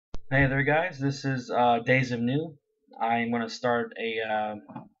Hey there, guys. This is Days of New. I'm going to start a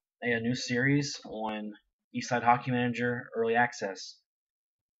new series on Eastside Hockey Manager Early Access.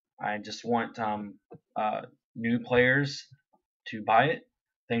 I just want uh, new players to buy it.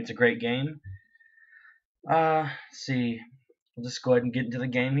 I think it's a great game. Let's see. We'll just go ahead and get into the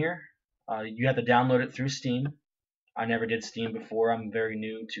game here. You have to download it through Steam. I never did Steam before. I'm very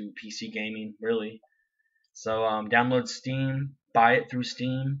new to PC gaming, really. So download Steam, buy it through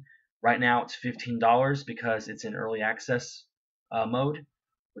Steam. Right now it's $15 because it's in early access mode,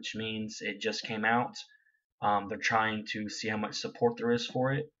 which means it just came out. They're trying to see how much support there is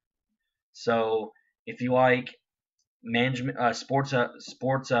for it. So if you like management sports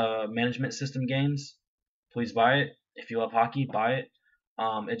management system games, please buy it. If you love hockey, buy it.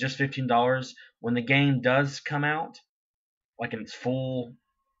 It's just $15. When the game does come out, like in its full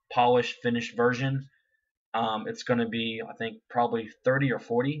polished finished version, it's going to be, I think, probably 30 or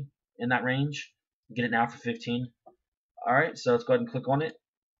 40 in that range. Get it now for 15. All right, so let's go ahead and click on it.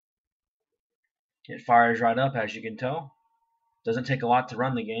 It fires right up, as you can tell. Doesn't take a lot to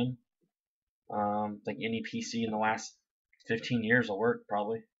run the game. I think any PC in the last 15 years will work,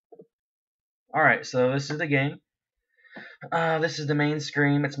 probably. All right, so this is the game. This is the main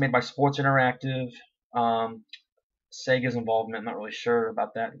screen. It's made by Sports Interactive. Sega's involvement, I'm not really sure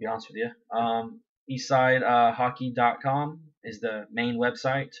about that, to be honest with you. Eastsidehockey.com is the main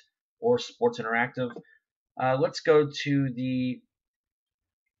website, or Sports Interactive. Let's go to the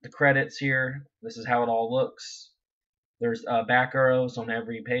credits here. This is how it all looks. There's back arrows on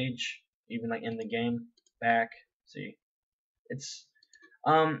every page, even like in the game. Back. See, it's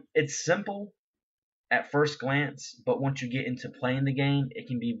simple at first glance, but once you get into playing the game, it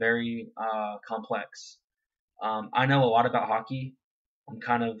can be very complex. I know a lot about hockey. I'm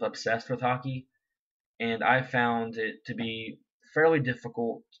kind of obsessed with hockey, and I found it to be fairly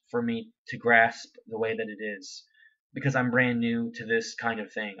difficult for me to grasp the way that it is because I'm brand new to this kind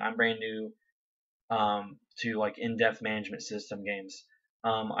of thing. I'm brand new to like in-depth management system games.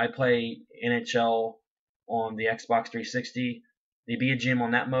 I play NHL on the Xbox 360. The Be a Gym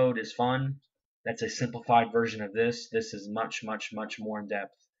on that mode is fun. That's a simplified version of this. This is much, much, much more in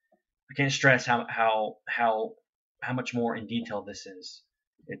depth. I can't stress how much more in detail this is.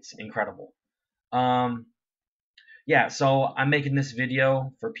 It's incredible. Yeah, so I'm making this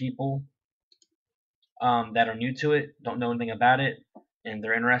video for people that are new to it, don't know anything about it, and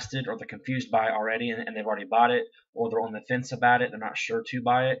they're interested or they're confused by it already and they've already bought it, or they're on the fence about it, they're not sure to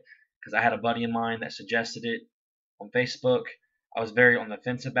buy it. Because I had a buddy of mine that suggested it on Facebook. I was very on the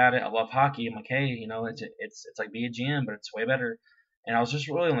fence about it. I love hockey. I'm like, hey, it's like BGM, but it's way better. And I was just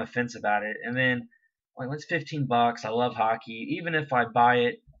really on the fence about it. And then, like, it's $15. I love hockey. Even if I buy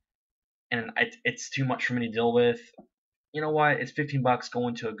it and it's too much for me to deal with, you know what? It's $15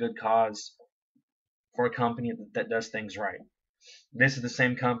 going to a good cause for a company that does things right. This is the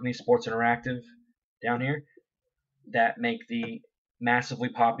same company, Sports Interactive, down here, that make the massively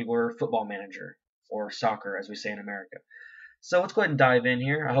popular Football Manager, or soccer, as we say in America. So let's go ahead and dive in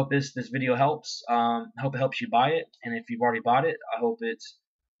here. I hope this video helps. I hope it helps you buy it, and if you've already bought it, I hope it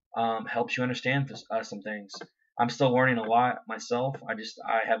helps you understand some things. I'm still learning a lot myself. I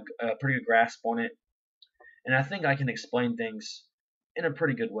have a pretty good grasp on it, and I think I can explain things in a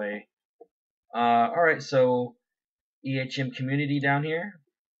pretty good way. All right, so EHM community down here,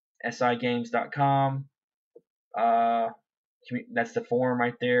 sigames.com. That's the forum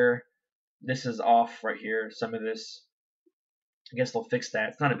right there. This is off right here. Some of this, I guess they'll fix that.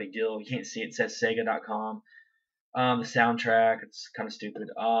 It's not a big deal. You can't see it. It says Sega.com. The soundtrack, it's kind of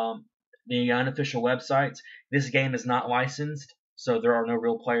stupid. The unofficial websites. This game is not licensed, so there are no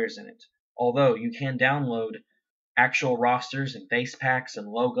real players in it. Although you can download actual rosters and base packs and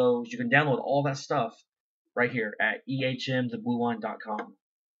logos. You can download all that stuff right here at ehmtheblueline.com.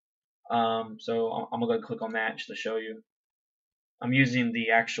 So I'm gonna go click on that just to show you. I'm using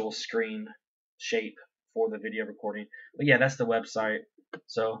the actual screen shape for the video recording, but yeah, that's the website.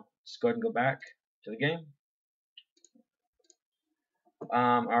 So just go ahead and go back to the game.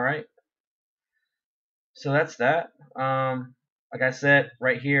 All right. So that's that. Like I said,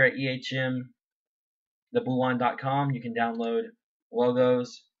 right here at ehmtheblueline.com, you can download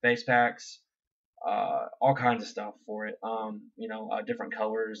logos, base packs, all kinds of stuff for it. Different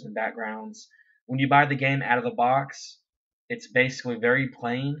colors and backgrounds. When you buy the game out of the box, it's basically very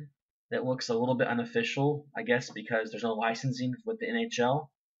plain. It looks a little bit unofficial, I guess, because there's no licensing with the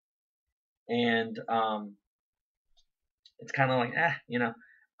NHL, and it's kind of like,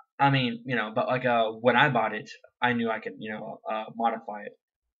 but like when I bought it, I knew I could, modify it.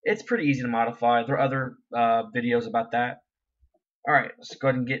 It's pretty easy to modify. There are other videos about that. Alright, let's go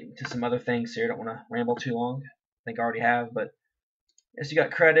ahead and get into some other things here. I don't want to ramble too long. I think I already have, but yes, you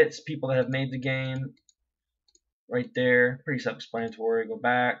got credits, people that have made the game right there. Pretty self-explanatory. Go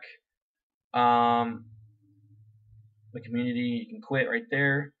back. Um, the community, you can quit right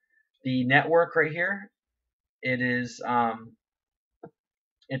there. The network right here, it is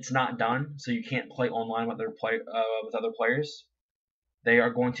it's not done, so you can't play online with other players. They are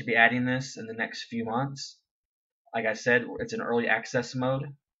going to be adding this in the next few months. Like I said, it's an early access mode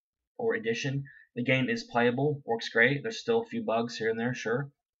or edition. The game is playable, works great. There's still a few bugs here and there, sure,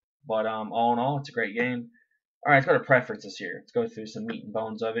 but all in all, it's a great game. All right, let's go to preferences here. Let's go through some meat and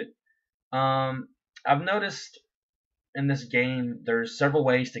bones of it. I've noticed in this game there's several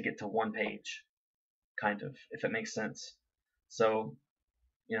ways to get to one page, kind of, if it makes sense. So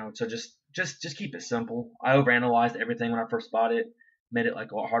so just keep it simple. I overanalyzed everything when I first bought it, made it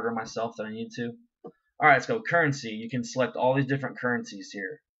like a lot harder on myself than I need to. All right, let's go currency. You can select all these different currencies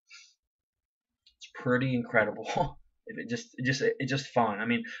here. It's pretty incredible. It's just fun.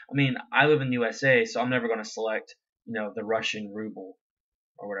 I live in the USA, so I'm never going to select the Russian ruble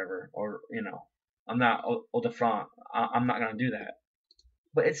or whatever, or I'm not au de franc. I'm not going to do that.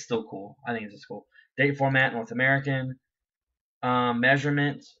 But it's still cool. I think it's just cool. Date format, North American.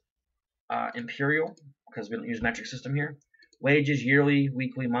 Measurement, imperial, because we don't use metric system here. Wages, yearly,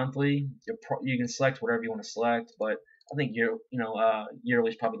 weekly, monthly. You can select whatever you want to select, but I think yearly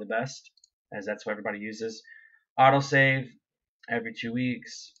is probably the best, as that's what everybody uses. Autosave every 2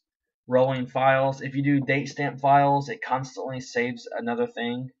 weeks. Rolling files. If you do date stamp files, it constantly saves another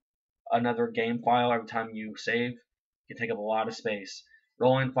game file every time you save. It can take up a lot of space.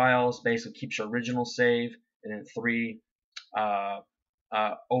 Rolling files basically keeps your original save, and then 3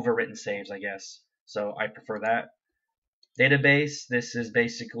 overwritten saves, I guess. So I prefer that. Database. This is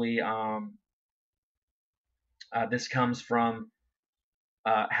basically this comes from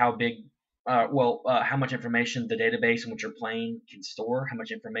how big, how much information the database in which you're playing can store, how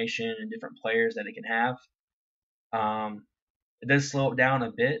much information and different players that it can have. It does slow it down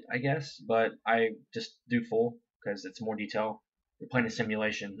a bit, I guess, but I just do full because it's more detail. You're playing a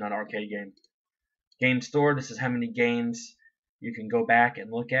simulation, not an arcade game. Game store. This is how many games you can go back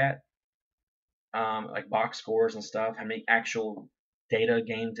and look at, like box scores and stuff, how many actual data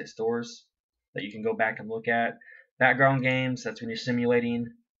games it stores that you can go back and look at. Background games, that's when you're simulating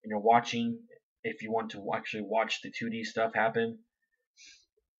and you're watching, if you want to actually watch the 2D stuff happen.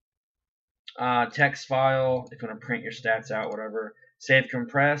 Text file, if you want to print your stats out, whatever. Save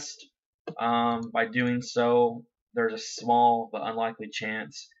compressed. By doing so, there's a small but unlikely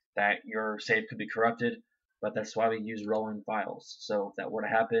chance that your save could be corrupted, but that's why we use rolling files. So if that were to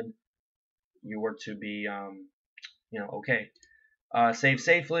happen, you were to be, okay. Save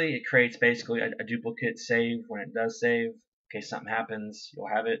safely. It creates basically a duplicate save when it does save. In case something happens, you'll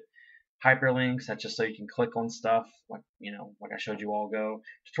have it. Hyperlinks. That's just so you can click on stuff, like like I showed you all ago.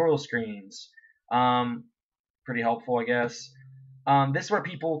 Tutorial screens. Pretty helpful, I guess. This is where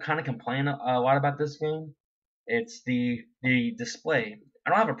people kind of complain a lot about this game. It's the display. I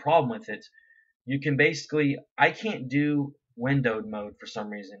don't have a problem with it. You can basically, I can't do windowed mode for some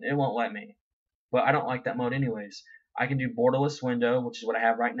reason. It won't let me. But I don't like that mode anyways. I can do borderless window, which is what I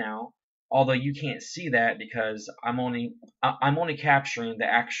have right now. Although you can't see that because I'm only capturing the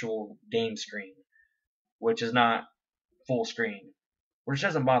actual game screen, which is not full screen, which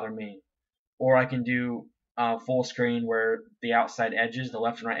doesn't bother me. Or I can do full screen where the outside edges, the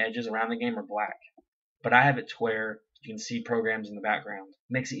left and right edges around the game are black. But I have it to where you can see programs in the background.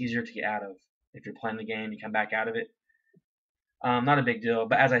 Makes it easier to get out of. If you're playing the game, you come back out of it. Not a big deal,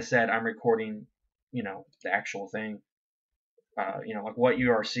 but as I said, I'm recording the actual thing. Like what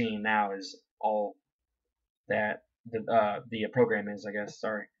you are seeing now is all that the program is, I guess.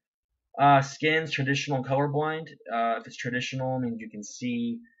 Sorry. Skins, traditional, colorblind. If it's traditional, means you can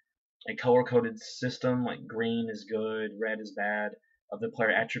see a color-coded system, like green is good, red is bad, of the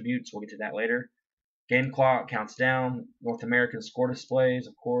player attributes. We'll get to that later. Game clock counts down. North American score displays,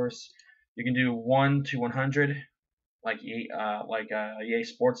 of course. You can do 1 to 100, like EA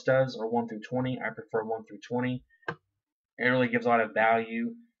Sports does, or 1 through 20. I prefer 1 through 20. It really gives a lot of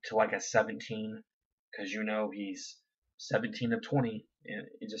value to like a 17, because he's 17 of 20, and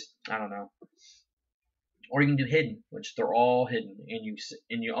I don't know. Or you can do hidden, which they're all hidden, and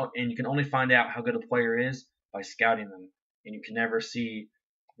you can only find out how good a player is by scouting them, and you can never see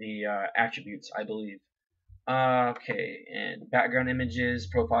the attributes, I believe. Okay, and background images,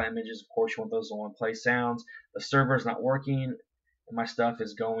 profile images, of course you want those in one place. Sounds. The server is not working, and my stuff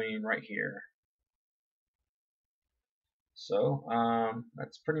is going right here. So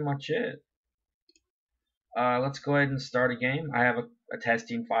that's pretty much it. Let's go ahead and start a game. I have a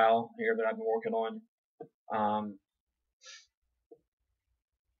testing file here that I've been working on. Let's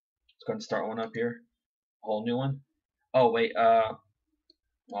go ahead and start one up here. A whole new one. Oh wait, well,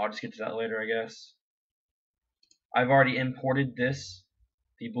 I'll just get to that later, I guess. I've already imported this,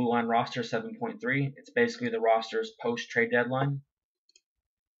 the Blue Line roster 7.3. It's basically the roster's post-trade deadline.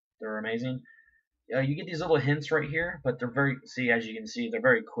 They're amazing. You get these little hints right here, but they're as you can see, they're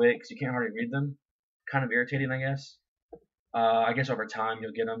very quick, so you can't hardly read them. Kind of irritating, I guess. I guess over time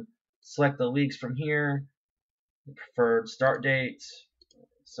you'll get them. Select the leagues from here, the preferred start dates.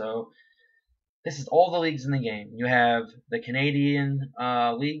 So this is all the leagues in the game. You have the Canadian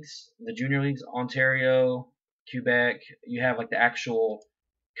leagues, the junior leagues, Ontario, Quebec. You have like the actual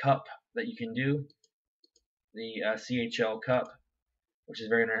cup that you can do, the CHL Cup, which is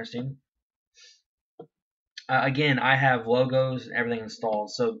very interesting. Again, I have logos and everything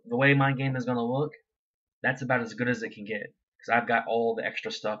installed, so the way my game is going to look, that's about as good as it can get, because I've got all the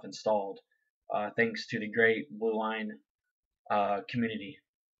extra stuff installed, thanks to the great Blue Line community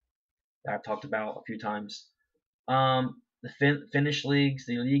that I've talked about a few times. The Finnish leagues,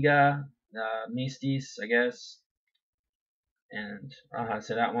 the Liga, Mistis, I guess, and I don't know how to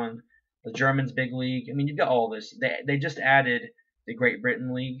say that one. The Germans' big league. I mean, you've got all this. They just added the Great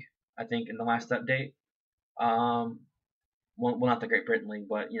Britain League, I think, in the last update. Well, not the Great Britain League,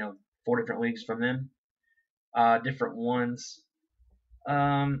 but 4 different leagues from them. Different ones.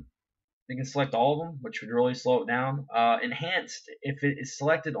 You can select all of them, which would really slow it down. Enhanced, if it is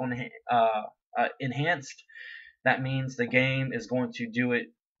selected on enhanced, that means the game is going to do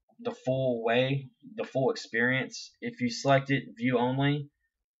it the full way, the full experience. If you select it view only,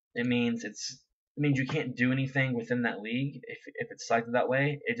 it means you can't do anything within that league if it's selected that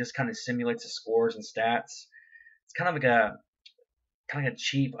way. It just kind of simulates the scores and stats. It's kind of like a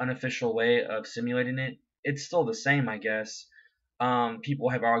cheap, unofficial way of simulating it. It's still the same, I guess. People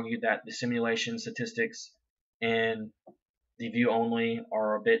have argued that the simulation statistics and the view only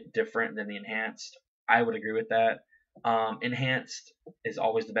are a bit different than the enhanced. I would agree with that. Enhanced is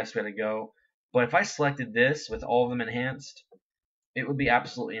always the best way to go. But if I selected this with all of them enhanced, it would be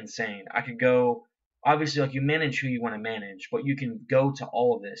absolutely insane. I could go, obviously, like, you manage who you want to manage, but you can go to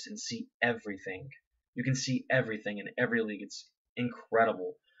all of this and see everything. You can see everything in every league. It's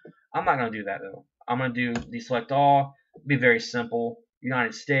incredible. I'm not going to do that, though. I'm going to do deselect all. It'll be very simple.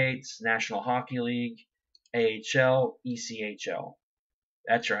 United States, National Hockey League, AHL, ECHL.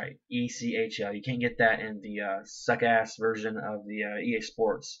 That's right, ECHL. You can't get that in the suck-ass version of the EA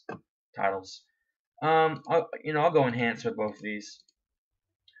Sports titles. I'll go enhanced with both of these.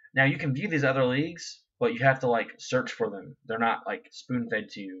 Now you can view these other leagues, but you have to like search for them. They're not like spoon-fed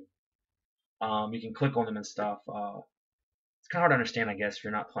to you. You can click on them and stuff. It's kind of hard to understand, I guess, if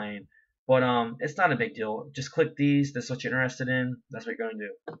you're not playing. But it's not a big deal. Just click these. This is what you're interested in. That's what you're going to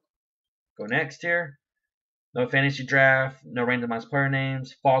do. Go next here. No fantasy draft. No randomized player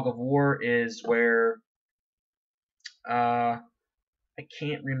names. Fog of War is where I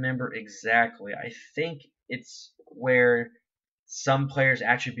can't remember exactly. I think it's where some players'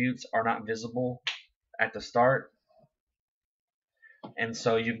 attributes are not visible at the start, and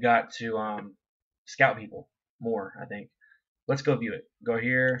so you've got to scout people more, I think. Let's go view it. Go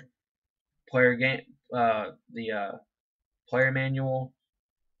here. Player game. The player manual.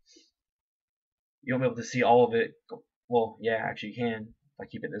 You won't be able to see all of it. Well, yeah, actually you can if I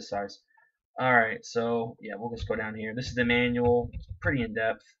keep it this size. Alright, so yeah, we'll just go down here. This is the manual. It's pretty in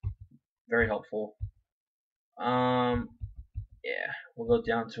depth. Very helpful. Yeah, we'll go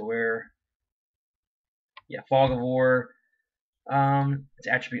down to where, yeah, Fog of War. It's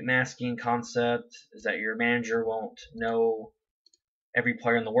attribute masking concept is that your manager won't know every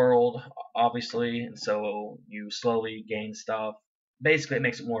player in the world, obviously, and so you slowly gain stuff. Basically, it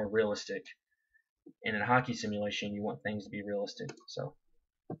makes it more realistic. In a hockey simulation, you want things to be realistic, so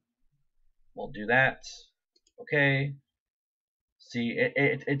we'll do that. Okay. See,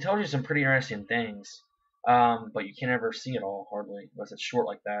 it tells you some pretty interesting things, but you can't ever see it all, hardly, unless it's short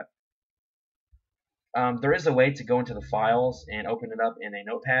like that. There is a way to go into the files and open it up in a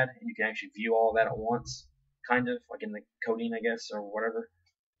notepad, and you can actually view all that at once, kind of, like in the coding, I guess, or whatever.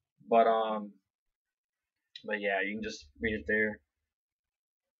 But yeah, you can just read it there.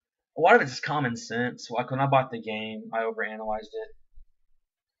 A lot of it's common sense. Like when I bought the game, I overanalyzed it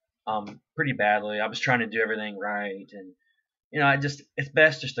pretty badly. I was trying to do everything right, and it's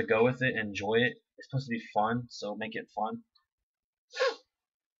best just to go with it and enjoy it. It's supposed to be fun, so make it fun.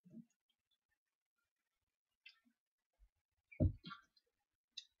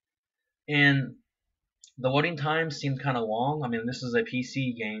 And the loading time seemed kind of long. I mean, this is a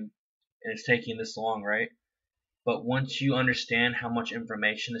PC game, and it's taking this long, right? But once you understand how much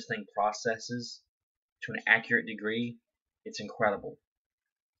information this thing processes to an accurate degree, it's incredible.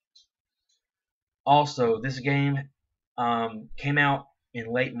 Also, this game came out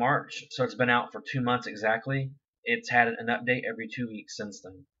in late March, so it's been out for 2 months exactly. It's had an update every 2 weeks since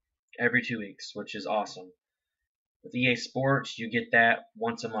then. Every 2 weeks, which is awesome. With EA Sports, you get that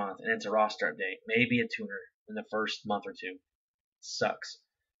once a month, and it's a roster update. Maybe a tuner in the first month or two. Sucks.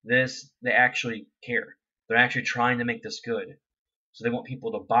 This, they actually care. They're actually trying to make this good. So they want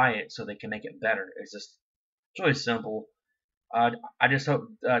people to buy it so they can make it better. It's really simple. I just hope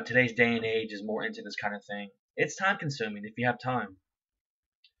today's day and age is more into this kind of thing. It's time consuming if you have time.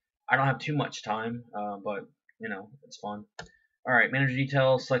 I don't have too much time, but you know, it's fun. Alright, manager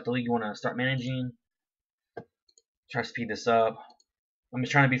details, select the league you want to start managing. Try to speed this up. I'm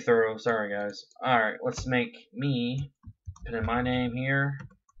just trying to be thorough, sorry guys. Alright, let's make me, put in my name here,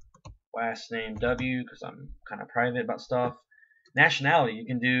 last name W, because I'm kind of private about stuff. Nationality, you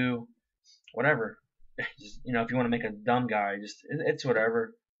can do whatever. Just, you know, if you want to make a dumb guy, just it's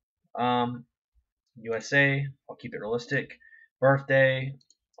whatever. USA, I'll keep it realistic. Birthday,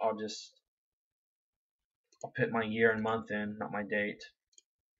 I'll put my year and month in, not my date.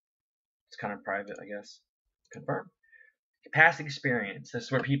 It's kind of private, I guess. Confirm. Past experience. This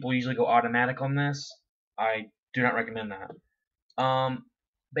is where people usually go automatic on this. I do not recommend that.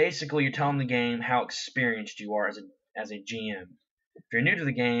 Basically, you're telling the game how experienced you are as a GM. If you're new to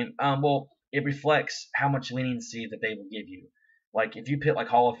the game, well, it reflects how much leniency that they will give you. Like, if you put like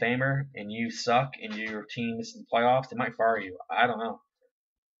Hall of Famer and you suck and your team misses the playoffs, they might fire you. I don't know.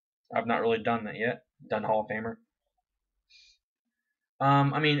 I've not really done that yet. Done Hall of Famer.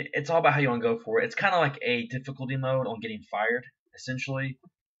 I mean, it's all about how you want to go for it. It's kind of like a difficulty mode on getting fired, essentially.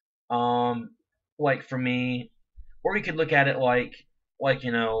 Like for me, or we could look at it like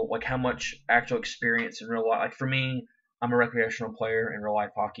you know, like how much actual experience in real life. Like for me, I'm a recreational player in real life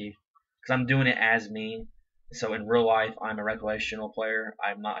hockey because I'm doing it as me. So in real life, I'm a recreational player.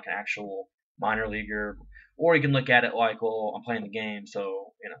 I'm not like an actual minor leaguer. Or you can look at it like, well, I'm playing the game,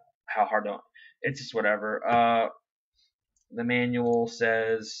 so you know how hard do it's just whatever. The manual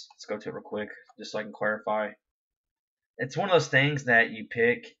says, let's go to it real quick, just so I can clarify. It's one of those things that you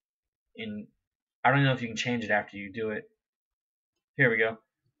pick, and I don't know if you can change it after you do it. Here we go.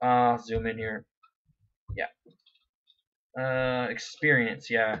 Zoom in here. Yeah. Experience,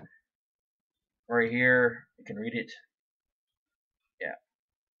 yeah. Right here, you can read it. Yeah.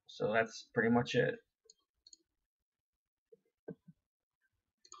 So that's pretty much it.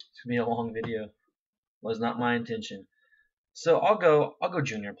 It's gonna be a long video. Was not my intention. So I'll go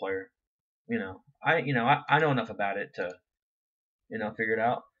junior player. I know enough about it to figure it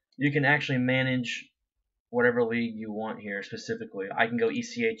out. You can actually manage whatever league you want here specifically. I can go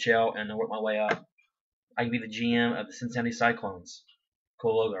ECHL and work my way up. I can be the GM of the Cincinnati Cyclones.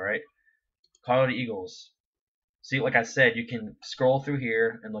 Cool logo, right? Coyote Eagles. See, like I said, you can scroll through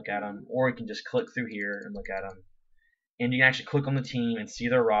here and look at them, or you can just click through here and look at them. And you can actually click on the team and see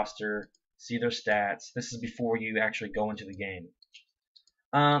their roster, see their stats. This is before you actually go into the game.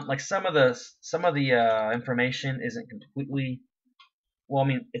 Like some of the information isn't completely, well, I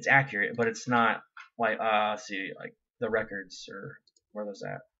mean, it's accurate, but it's not like see, like the records, or where was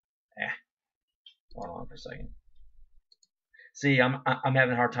that? Hold on for a second. See, I'm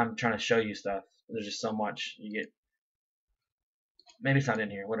having a hard time trying to show you stuff. There's just so much you get. Maybe it's not in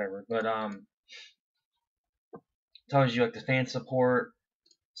here, whatever. But tells you like the fan support.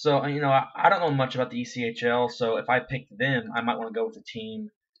 So I don't know much about the ECHL. So if I picked them, I might want to go with a team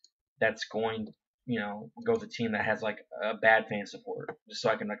that's going, go with a team that has like a bad fan support, just so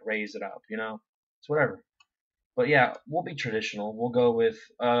I can like raise it up. It's whatever. But yeah, we'll be traditional. We'll go with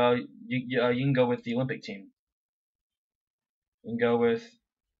you can go with the Olympic team. You can go with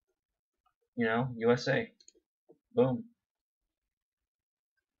USA. Boom.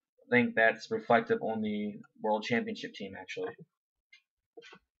 I think that's reflective on the World Championship team actually,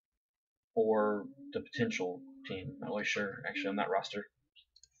 or the potential team. Not really sure actually on that roster.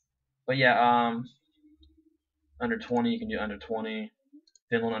 But yeah, under 20 you can do under 20.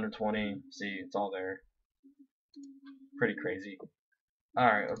 Finland under 20. See, it's all there. Pretty crazy.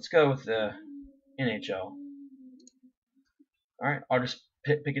 Alright, let's go with the NHL. Alright, I'll just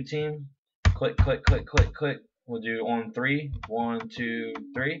pick a team. Click, click, click, click, click. We'll do on 3. 1, 2,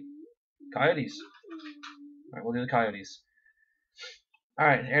 3. Coyotes. Alright, we'll do the Coyotes.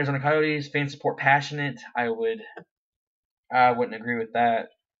 Alright, Arizona Coyotes. Fan support passionate. I wouldn't agree with that.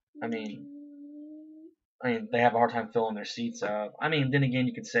 I mean, they have a hard time filling their seats up. I mean, then again,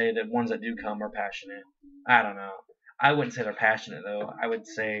 you could say that ones that do come are passionate. I don't know. I wouldn't say they're passionate, though. I would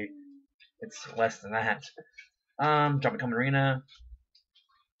say it's less than that. Drop Common Arena,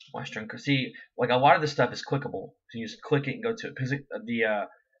 Western. See, like a lot of this stuff is clickable. So you just click it and go to it.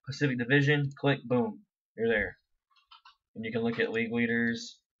 Pacific Division, click, boom, you're there. And you can look at league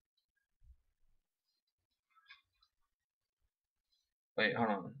leaders. Wait, hold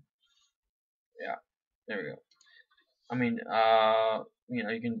on. Yeah, there we go. I mean,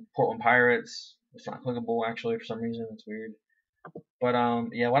 you can Portland Pirates. It's not clickable actually for some reason. It's weird. But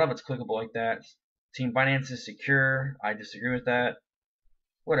yeah, a lot of it's clickable like that. Team finance is secure. I disagree with that.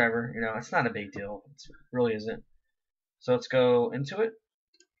 Whatever, it's not a big deal. It really isn't. So let's go into it.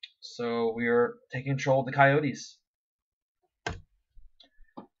 So we are taking control of the Coyotes.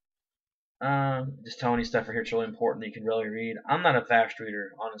 Just telling you stuff right here. It's really important that you can really read. I'm not a fast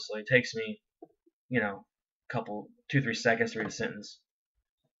reader, honestly. It takes me, couple 2-3 seconds to read a sentence.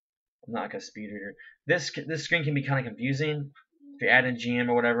 I'm not like a speed reader. This screen can be kind of confusing. If you add in GM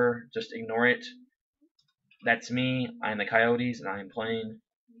or whatever, just ignore it. That's me. I'm the Coyotes, and I am playing.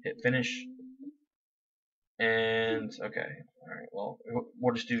 Hit finish. And okay, all right. Well,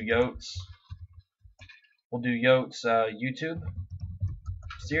 we'll just do Yotes. We'll do Yotes YouTube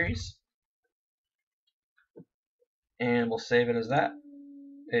series, and we'll save it as that.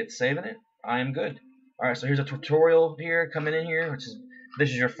 It's saving it. I am good. All right. So here's a tutorial here coming in here, this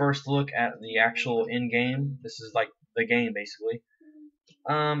is your first look at the actual in-game. This is like the game basically.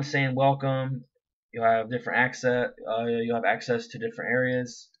 Saying welcome. You'll have different access. You'll have access to different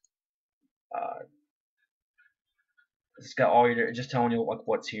areas. It's got all your, just telling you like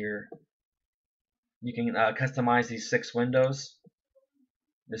what's here. You can customize these 6 windows.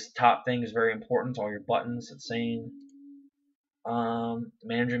 This top thing is very important. All your buttons. It's saying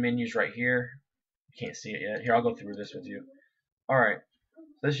manager menus right here. You can't see it yet. Here, I'll go through this with you. All right.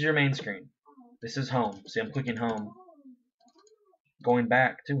 So this is your main screen. This is home. See, I'm clicking home. Going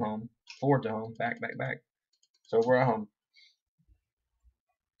back to home. Forward to home. Back, back, back. So we're at home.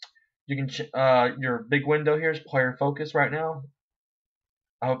 You can your big window here is player focus right now.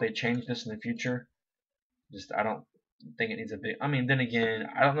 I hope they change this in the future. I don't think it needs a big. I mean, then again,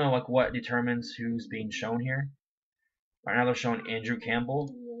 I don't know like what determines who's being shown here. Right now they're showing Andrew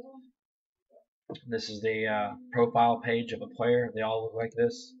Campbell. This is the profile page of a player. They all look like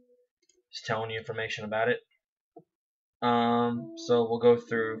this. Just telling you information about it. So we'll go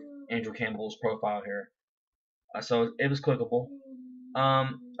through Andrew Campbell's profile here. So it was clickable.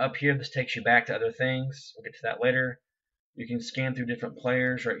 Up here, this takes you back to other things. We'll get to that later. You can scan through different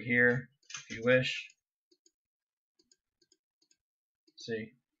players right here if you wish.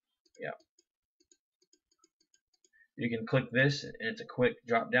 See, yeah. You can click this, and it's a quick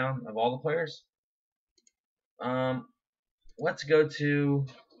drop down of all the players. Let's do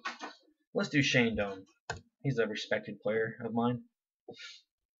Shane Doan. He's a respected player of mine.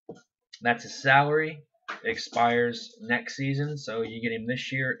 That's his salary. It expires next season, so you get him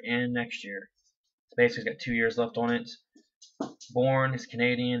this year and next year. It's basically got 2 years left on it. Born is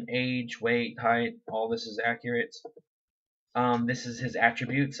Canadian. Age, weight, height, all this is accurate. This is his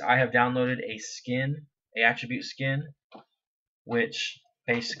attributes. I have downloaded a attribute skin, which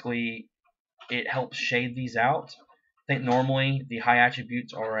basically it helps shade these out. I think normally the high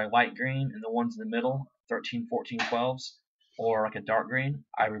attributes are a light green, and the ones in the middle, 13, 14, 12s, or like a dark green.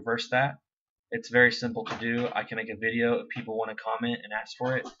 I reverse that. It's very simple to do. I can make a video if people want to comment and ask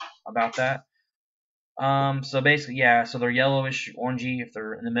for it about that. So basically, yeah, so they're yellowish, orangey if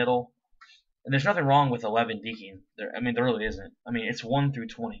they're in the middle. And there's nothing wrong with 11 deking. There really isn't. I mean, it's 1 through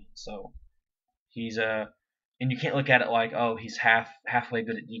 20. So he's and you can't look at it like, oh, he's halfway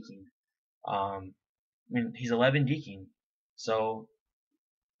good at deking. I mean, he's 11 deking. So,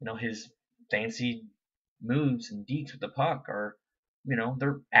 his fancy moves and dekes with the puck are,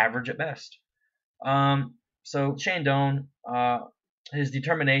 they're average at best. So Shane Doan, his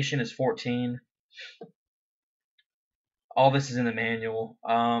determination is 14. All this is in the manual.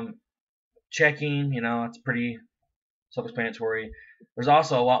 Checking, it's pretty self-explanatory. There's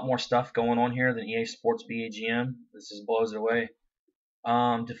also a lot more stuff going on here than EA Sports BAGM. This just blows it away.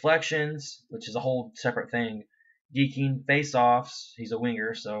 Deflections, which is a whole separate thing. Deking, face-offs. He's a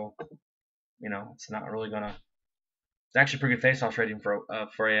winger, so it's not really gonna. It's actually pretty good face-off rating for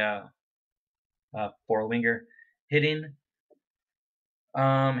a winger. Hitting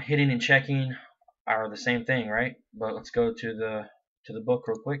and checking are the same thing, right? But let's go to the book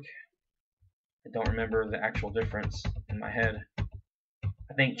real quick. I don't remember the actual difference in my head.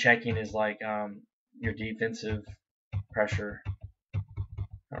 I think checking is like your defensive pressure.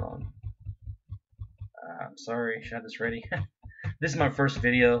 Hold on. I'm sorry, I should have this ready. This is my first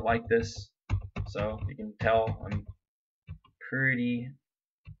video like this, so you can tell I'm pretty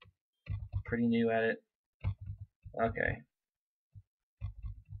new at it. Okay.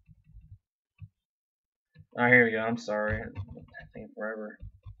 Alright, here we go. I'm sorry. It's taking forever.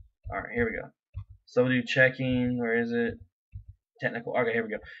 Alright, here we go. So we'll do checking. Where is it? Technical. Okay, here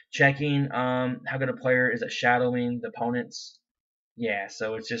we go. Checking. How good a player is at shadowing the opponents? Yeah,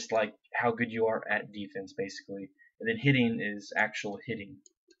 so it's just like how good you are at defense, basically. And then hitting is actual hitting.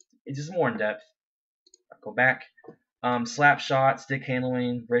 It's just more in depth. I'll go back. Slap shot, stick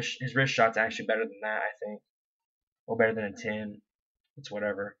handling, his wrist shot's actually better than that, I think. Or better than a 10. It's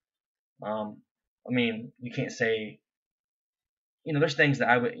whatever. I mean, you can't say, there's things that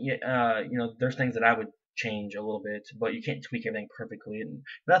I would, there's things that I would change a little bit, but you can't tweak everything perfectly, and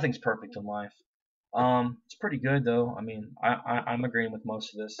nothing's perfect in life. It's pretty good though. I mean, I'm agreeing with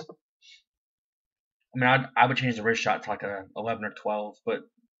most of this. I mean, I would change the wrist shot to like a 11 or 12, but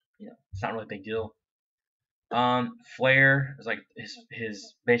it's not really a big deal. Flair is like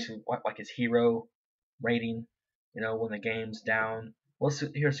his basically like his hero rating. When the game's down.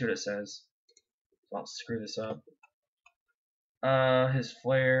 Here's what it says. So I'll screw this up. His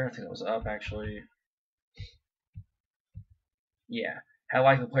flair, I think it was up actually. Yeah. How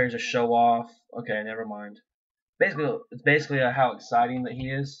likely players to show off. Okay, never mind. It's basically how exciting that he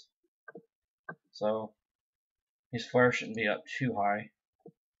is. So his flair shouldn't be up too high.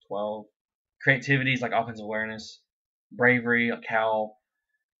 12. Creativity is like offensive awareness. Bravery, a cowl.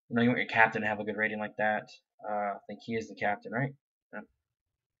 You want your captain to have a good rating like that. I think he is the captain, right?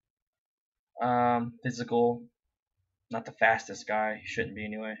 Yeah. Physical. Not the fastest guy. He shouldn't be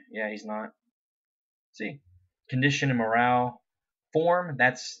anyway. Yeah, he's not. Let's see. Condition and morale. Form,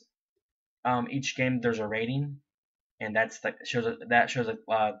 that's each game there's a rating, and that shows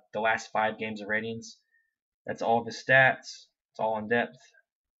the last 5 games of ratings. That's all of his stats. It's all in depth.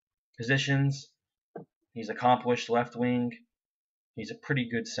 Positions, he's accomplished left wing. He's a pretty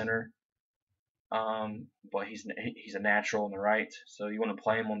good center, but he's a natural on the right, so you want to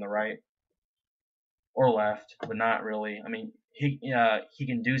play him on the right or left, but not really. I mean, he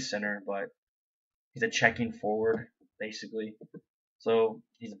can do center, but he's a checking forward basically. So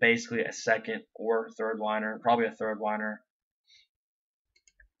he's basically a second or third liner, probably a third liner.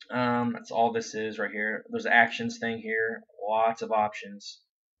 That's all this is right here. There's an actions thing here, lots of options.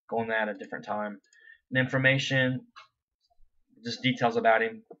 Go on that at a different time. And information, just details about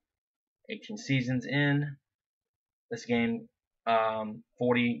him. 18 seasons in. This game,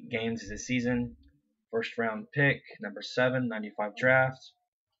 40 games is a season. First round pick, number 7, 95 draft.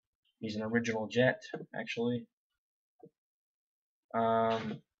 He's an original Jet, actually.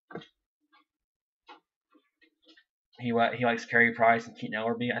 He likes Carey Price and Keaton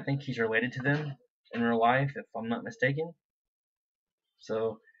Ellerby. I think he's related to them in real life, if I'm not mistaken.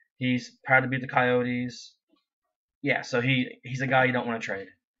 So he's proud to be the Coyotes. Yeah, so he's a guy you don't want to trade.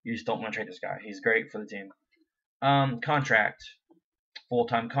 You just don't want to trade this guy. He's great for the team. Contract,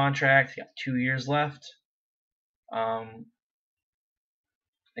 full-time contract. He got 2 years left.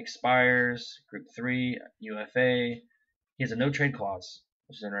 Expires Group 3 UFA. He has a no trade clause,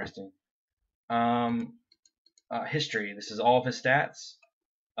 which is interesting. History. This is all of his stats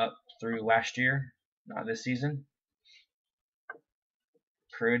up through last year, not this season.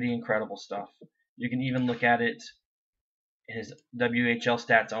 Pretty incredible stuff. You can even look at it in his WHL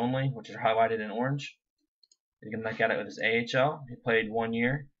stats only, which are highlighted in orange. You can look at it with his AHL. He played 1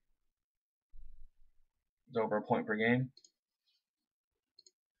 year. It's over a point per game.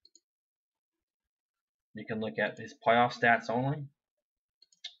 You can look at his playoff stats only.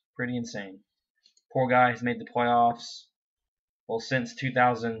 Pretty insane. Poor guy has made the playoffs, well, since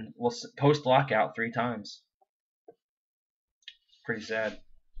 2000, well, post-lockout 3 times. Pretty sad.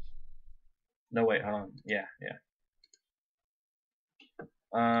 No, wait, hold on. Yeah.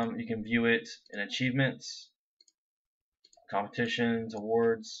 You can view it in achievements, competitions,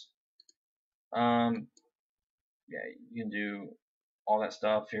 awards. Yeah, you can do all that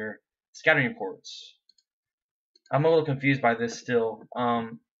stuff here. Scouting reports. I'm a little confused by this still.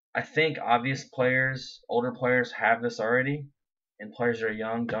 I think obvious players, older players have this already, and players that are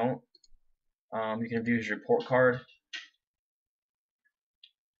young don't. You can view his report card.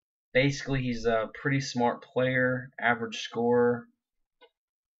 Basically, he's a pretty smart player, average scorer,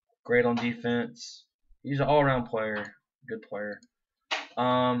 great on defense. He's an all-around player, good player.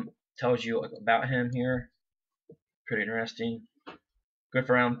 Tells you about him here. Pretty interesting. Good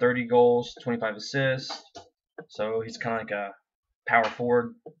for around 30 goals, 25 assists. So he's kind of like a power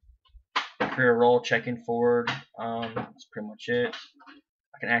forward. Career role, checking forward. That's pretty much it.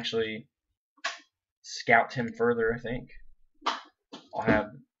 I can actually scout him further, I think. I'll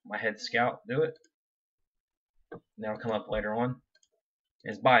have my head scout do it. That'll come up later on.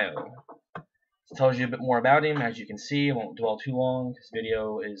 His bio. tells you a bit more about him. As you can see, I won't dwell too long. This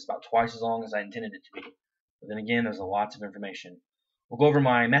video is about twice as long as I intended it to be. But then again, there's lots of information. We'll go over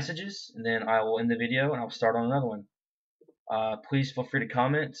my messages, and then I will end the video, and I'll start on another one. Please feel free to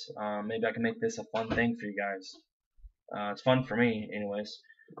comment. Maybe I can make this a fun thing for you guys. It's fun for me, anyways.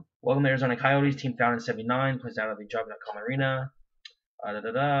 Welcome to Arizona Coyotes, team founded in '79, plays out of the Job.com Arena.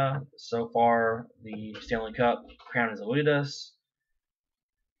 So far, the Stanley Cup crown has eluded us,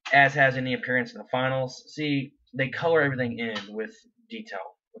 as has any appearance in the finals. See, they color everything in with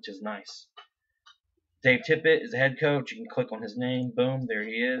detail, which is nice. Dave Tippett is the head coach. You can click on his name. Boom, there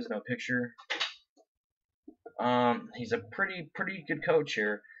he is. No picture. He's a pretty good coach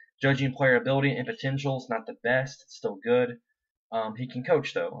here. Judging player ability and potential is not the best. It's still good. He can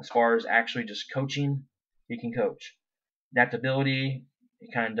coach, though. As far as actually just coaching, he can coach. Adaptability,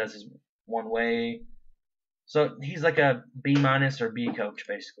 he kind of does his one way. So he's like a B- or B coach,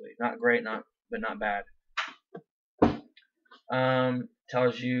 basically. Not great, but not bad.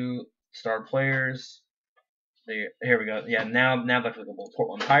 Tells you star players. Here we go. Yeah, now they're clickable.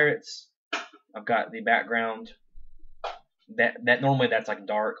 Portland Pirates. I've got the background. That normally that's like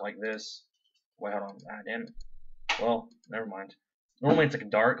dark like this. Wait, hold on. Damn it. Well, never mind. Normally it's like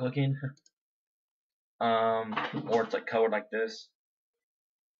dark looking. Or it's like colored like this.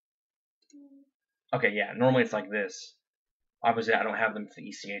 Okay, yeah, normally it's like this. Obviously, I don't have them for the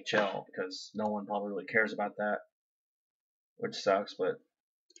ECHL because no one probably really cares about that, which sucks. But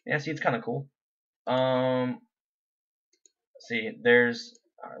yeah, see, it's kind of cool. See, there's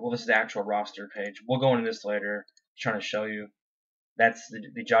well, this is the actual roster page. We'll go into this later. I'm trying to show you. That's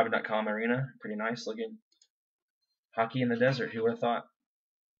the Jobby.com arena. Pretty nice looking. Hockey in the desert. Who would have thought?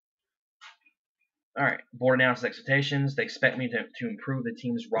 All right. Board announced expectations. They expect me to improve the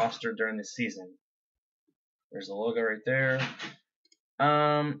team's roster during the season. There's the logo right there.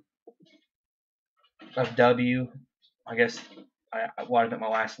 Of W. I guess I put my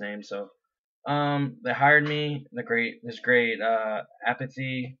last name. So they hired me. There's great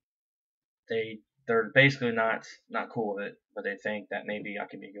apathy. They're basically not cool with it, but they think that maybe I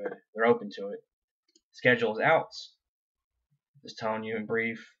could be good. They're open to it. Schedule is out. Just telling you in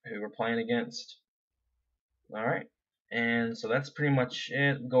brief who we're playing against. All right, and so that's pretty much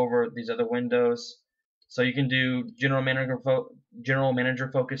it. Go over these other windows. So you can do general manager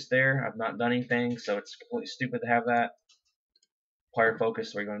focus there. I've not done anything, so it's completely stupid to have that. Player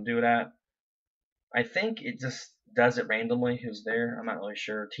focus, where you're going to do it at. I think it just does it randomly who's there. I'm not really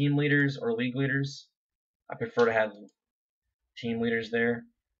sure. Team leaders or league leaders. I prefer to have team leaders there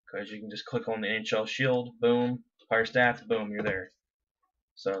because you can just click on the NHL Shield, boom, player stats, boom, you're there.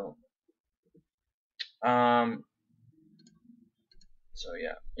 So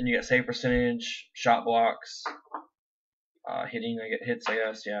yeah, and you get save percentage, shot blocks, hitting. I get hits, I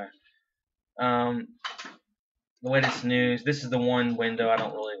guess. Yeah. The latest news. This is the one window I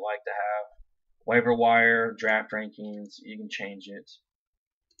don't really like to have. Waiver wire, draft rankings. You can change it.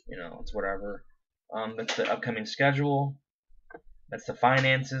 You know, it's whatever. That's the upcoming schedule. That's the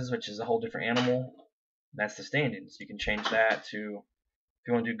finances, which is a whole different animal. That's the standings. You can change that to if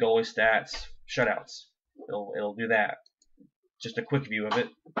you want to do goalie stats, shutouts. It'll do that. Just a quick view of it.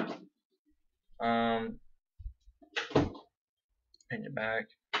 Change it back.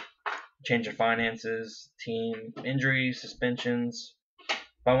 Change your finances, team injuries, suspensions.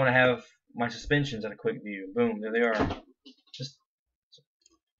 If I want to have my suspensions at a quick view, boom, there they are.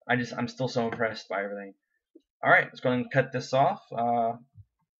 I'm still so impressed by everything. All right, let's go ahead and cut this off.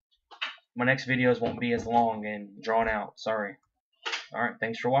 My next videos won't be as long and drawn out. Sorry. All right,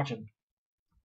 thanks for watching.